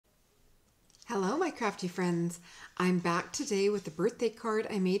crafty friends. I'm back today with a birthday card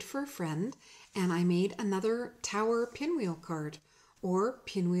I made for a friend, and I made another Tower Pinwheel card or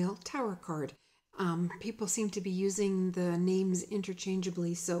Pinwheel Tower card. People seem to be using the names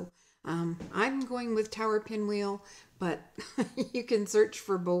interchangeably, so I'm going with Tower Pinwheel, but you can search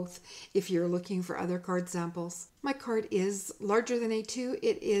for both if you're looking for other card samples. My card is larger than A2.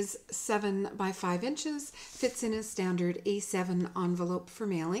 It is 7 by 5 inches, fits in a standard A7 envelope for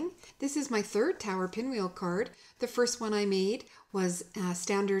mailing. This is my third Tower Pinwheel card. The first one I made was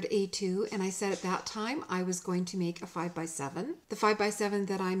standard A2, and I said at that time I was going to make a 5 by 7. The 5 by 7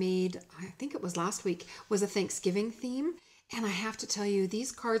 that I made, I think it was last week, was a Thanksgiving theme. And I have to tell you,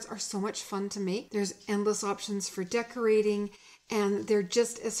 these cards are so much fun to make. There's endless options for decorating, and they're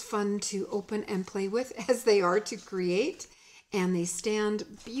just as fun to open and play with as they are to create. And they stand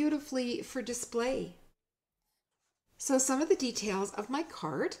beautifully for display. So some of the details of my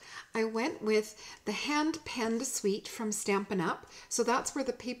card, I went with the hand-penned suite from Stampin Up. So that's where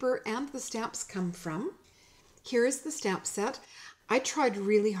the paper and the stamps come from. Here is the stamp set. I tried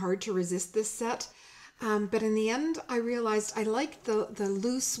really hard to resist this set. But in the end, I realized I liked the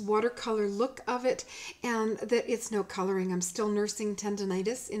loose watercolor look of it, and that it's no coloring. I'm still nursing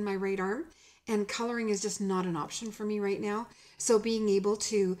tendonitis in my right arm, and coloring is just not an option for me right now. So being able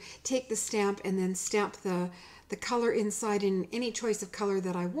to take the stamp and then stamp the color inside in any choice of color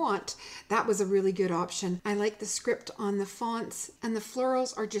that I want, that was a really good option. I like the script on the fonts, and the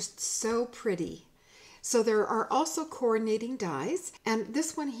florals are just so pretty. So there are also coordinating dies, and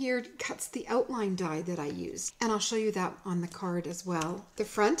this one here cuts the outline die that I used, and I'll show you that on the card as well. The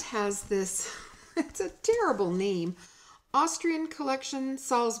front has this, it's a terrible name, Austrian Collection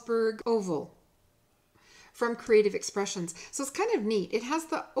Salzburg Oval from Creative Expressions. So it's kind of neat. It has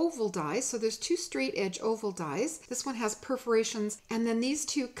the oval dies, so there's two straight edge oval dies. This one has perforations, and then these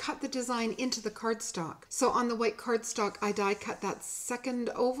two cut the design into the cardstock. So on the white cardstock, I die cut that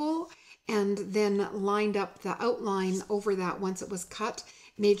second oval, and then lined up the outline over that once it was cut,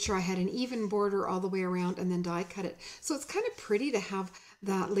 made sure I had an even border all the way around, and then die cut it. So it's kind of pretty to have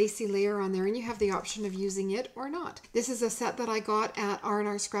that lacy layer on there, and you have the option of using it or not. This is a set that I got at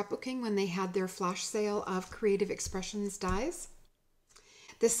R&R Scrapbooking when they had their flash sale of Creative Expressions dies.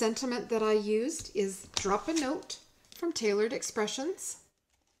 The sentiment that I used is Drop a Note from Tailored Expressions.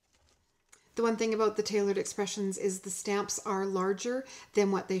 The one thing about the Tailored Expressions is the stamps are larger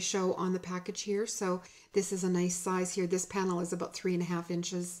than what they show on the package here. So this is a nice size here. This panel is about 3.5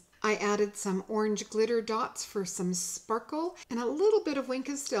 inches. I added some orange glitter dots for some sparkle and a little bit of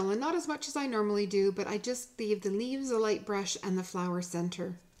Winkle-Still, and not as much as I normally do, but I just gave the leaves a light brush and the flower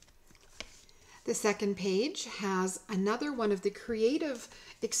center. The second page has another one of the Creative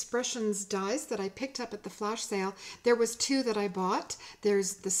Expressions dies that I picked up at the flash sale. There was two that I bought.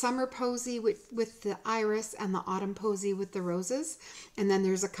 There's the summer posy with the iris and the autumn posy with the roses. And then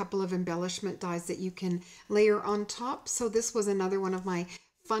there's a couple of embellishment dies that you can layer on top. So this was another one of my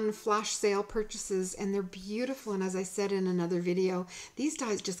fun flash sale purchases, and they're beautiful. And as I said in another video, these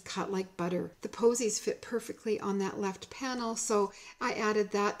dies just cut like butter. The posies fit perfectly on that left panel, so I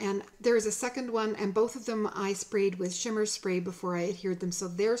added that. And there's a second one, and both of them I sprayed with shimmer spray before I adhered them, so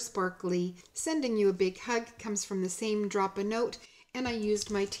they're sparkly. Sending You a Big Hug comes from the same Drop a Note, and I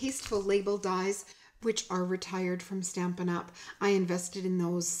used my Tasteful Label dies, which are retired from Stampin' Up. I invested in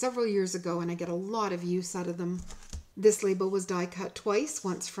those several years ago, and I get a lot of use out of them. This label was die cut twice,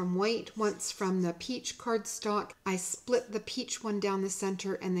 once from white, once from the peach cardstock. I split the peach one down the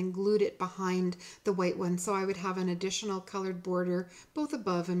center and then glued it behind the white one, so I would have an additional colored border both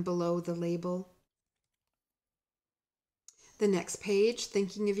above and below the label. The next page,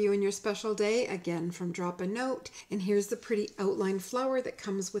 Thinking of You and Your Special Day, again from Drop a Note. And here's the pretty outline flower that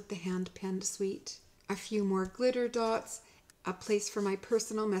comes with the hand-penned suite. A few more glitter dots. A place for my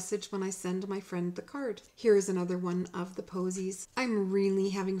personal message when I send my friend the card. Here is another one of the posies. I'm really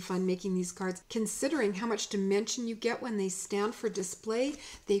having fun making these cards, considering how much dimension you get when they stand for display.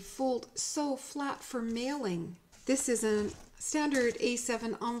 They fold so flat for mailing. This is a standard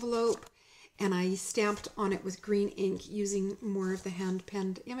A7 envelope, and I stamped on it with green ink using more of the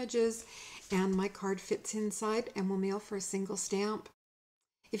hand-penned images, and my card fits inside and will mail for a single stamp.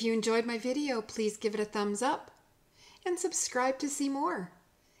 If you enjoyed my video, please give it a thumbs up and subscribe to see more.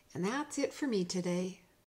 And that's it for me today.